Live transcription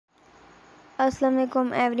अस्सलाम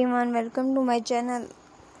वालेकुम everyone, welcome to my channel.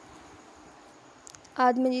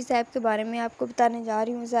 आज मैं जिस ऐप के बारे में आपको बताने जा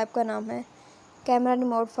रही हूँ उस ऐप का नाम है camera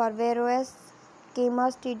remote for Wear OS keema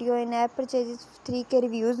studio. In app purchases 3 के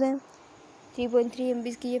रिव्यूज़ हैं। 3.3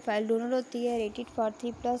 MB की ये फ़ाइल डाउनलोड होती है। रेटेड फॉर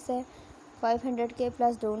 3+ है। 500 के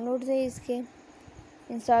प्लस डाउनलोड्स है इसके।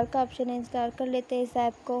 इंस्टॉल का ऑप्शन है, इंस्टॉल कर लेते हैं इस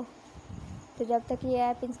ऐप को। तो जब तक ये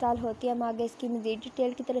ऐप इंस्टॉल होती है हम आगे इसकी मज़ीद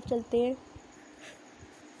डिटेल की तरफ चलते हैं।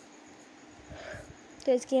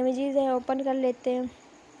 तो इसकी इमेजेस हैं, ओपन कर लेते हैं।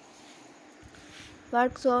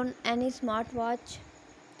 Works on any smartwatch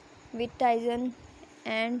with Tizen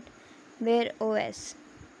and Wear OS.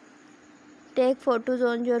 Take photos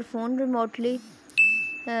on your phone remotely.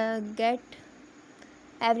 Get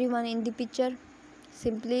everyone in the picture.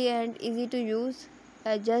 Simply and easy to use.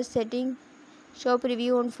 Just setting. Show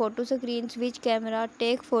preview on photo screen. Switch camera.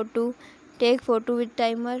 Take photo. Take photo with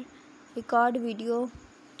timer. Record video.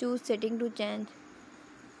 Choose setting to change.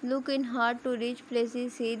 Look in hard to reach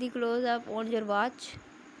places. See the close up on your watch.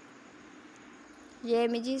 ये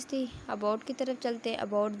images थी। About की तरफ चलते हैं।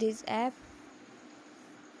 About this app.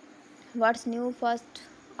 What's new first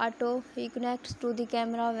auto रिकनेक्ट्स to the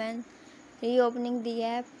camera when reopening the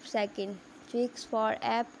app. Second fix for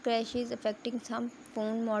app crashes affecting some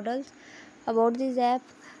phone models. About this app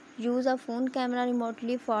use a phone camera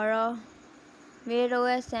remotely for a Wear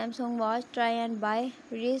OS Samsung Watch Try and Buy.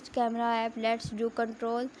 Wrist camera app lets you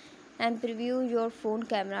control and preview your phone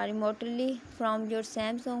camera remotely from your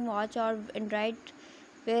Samsung Watch or Android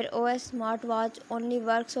Wear OS smartwatch. Only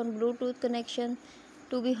works on Bluetooth connection.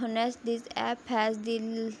 To be honest, this app has the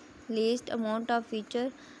least amount of feature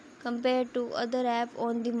compared to other app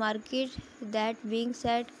on the market. That being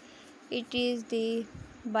said, it is the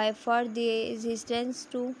by far the easiest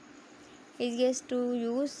to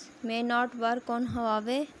use. May not work on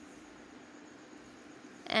Huawei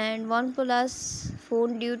and OnePlus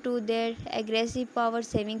phone due to their aggressive power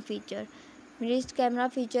saving feature. Wrist camera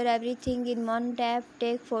feature everything in one tap.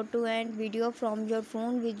 Take photo and video from your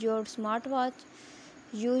phone with your smartwatch.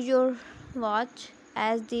 Use your watch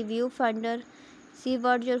as the viewfinder. See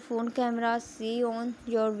what your phone camera see on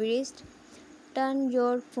your wrist. Turn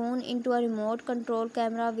your phone into a remote control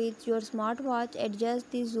camera with your smartwatch.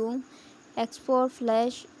 Adjust the zoom, export,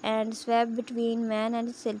 flash and swap between man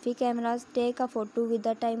and selfie cameras. Take a photo with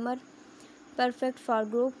a timer. Perfect for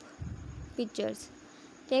group pictures.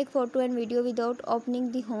 Take photo and video without opening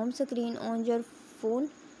the home screen on your phone.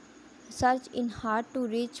 Search in hard to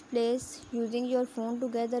reach place using your phone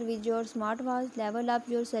together with your smartwatch. Level up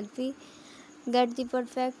your selfie. Get the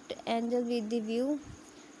perfect angle with the view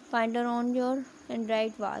finder on your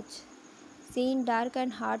Android watch. See in dark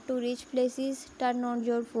and hard to reach places. Turn on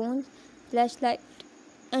your phone's flashlight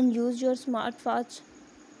and use your smartwatch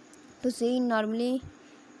to see in normally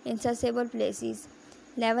inaccessible places.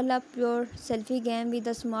 Level up your selfie game with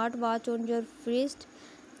a smartwatch on your wrist.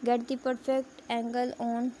 Get the perfect angle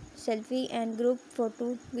on selfie and group photo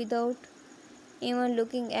without even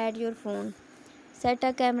looking at your phone. Set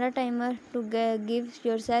a camera timer to give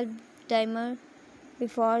yourself timer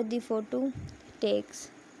before the photo takes.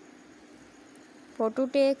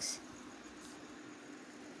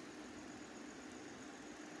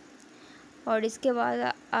 और इसके बाद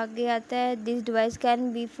आगे आता है this device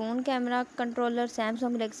can be phone camera controller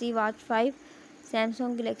Samsung Galaxy watch 5,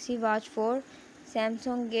 Samsung Galaxy watch 4,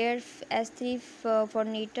 Samsung gear S3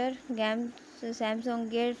 फॉर्नीटर game, Samsung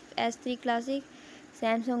gear S3 classic,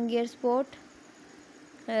 Samsung gear sport.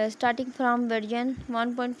 Starting from version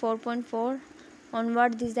 1.4.4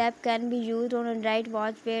 onward, this app can be used on Android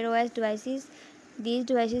Watch Wear OS devices. These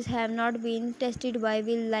devices have not been tested by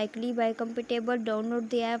will likely be compatible. Download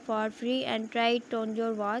the app for free and try it on your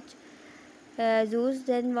watch. Asus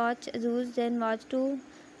ZenWatch, Asus ZenWatch 2,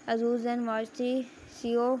 Asus ZenWatch 3,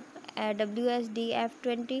 CO WSD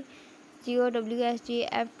F20, CO WSD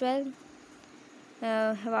F12,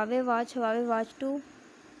 Huawei Watch 2।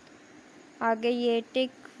 आगे ये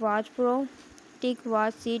टिक watch pro, टिक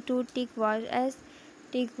watch C2, टिक watch S,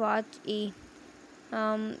 टिक watch E।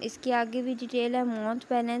 इसके आगे भी detail है। Mouth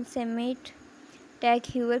balance summit tag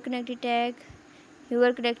Heuer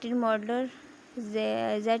connected modeller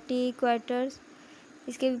ZTE quarters.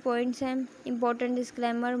 इसके भी points हैं। Important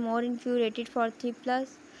disclaimer more इन्फ्यू rated for 3+।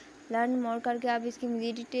 Learn more करके आप इसकी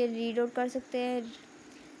मज़ीद डिटेल रीड आउट कर सकते हैं।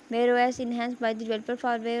 Where OS enhance by the developer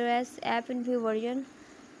for where OS app इन्फ्यू version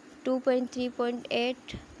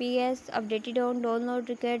 2.3.8 PS updated on download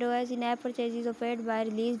required OS in app purchases offered by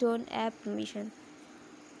released on app permission।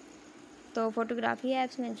 तो photography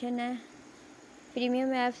apps mention है।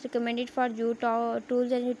 Premium apps recommended for you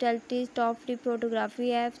tools and utilities. Top free photography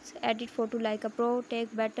apps edit photo like a pro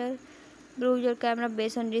take better improve your camera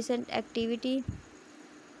based on recent activity।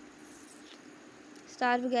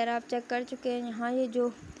 Star वगैरह आप check कर चुके हैं। यहाँ ये जो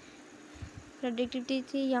productivity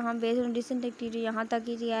थी यहाँ बेस्ड ऑन रिसेंट एक्टिविटी यहाँ तक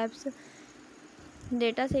की थी। ऐप्स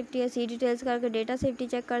डेटा सेफ्टी है, सी डिटेल्स करके डेटा सेफ्टी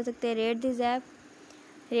चेक कर सकते हैं। रेट दिस ऐप,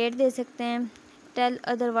 रेट दे सकते हैं। Tell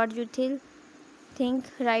other what you think,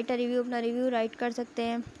 right a review, अपना रिव्यू राइट कर सकते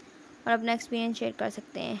हैं और अपना एक्सपीरियंस शेयर कर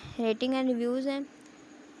सकते हैं। रेटिंग एंड रिव्यूज़ हैं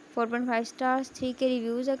 4.5 स्टार्स, 3 के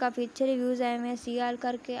रिव्यूज़ है, काफ़ी अच्छे रिव्यूज़ आए हुए हैं। सी आर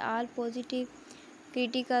करके all positive,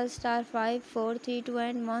 critical star 5, 4, 3, 2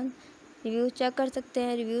 and 1। Reviews check कर सकते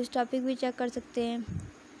हैं, रिव्यूज़ टॉपिक भी चेक कर सकते हैं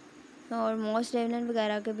और मोस्ट रेलेवेंट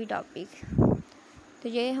वगैरह के भी टॉपिक। तो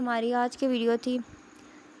ये हमारी आज की वीडियो थी।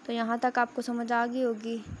 तो यहाँ तक आपको समझ आ गई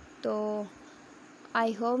होगी। तो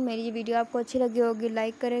आई होप मेरी ये वीडियो आपको अच्छी लगी होगी।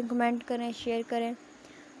 लाइक करें, कमेंट करें, शेयर करें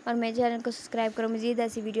और मेरे चैनल को सब्सक्राइब करो। मज़ीद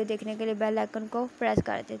ऐसी वीडियो देखने के लिए बेल आइकन को प्रेस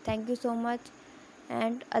कर दें। Thank you so much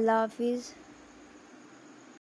and अल्लाह हाफिज़।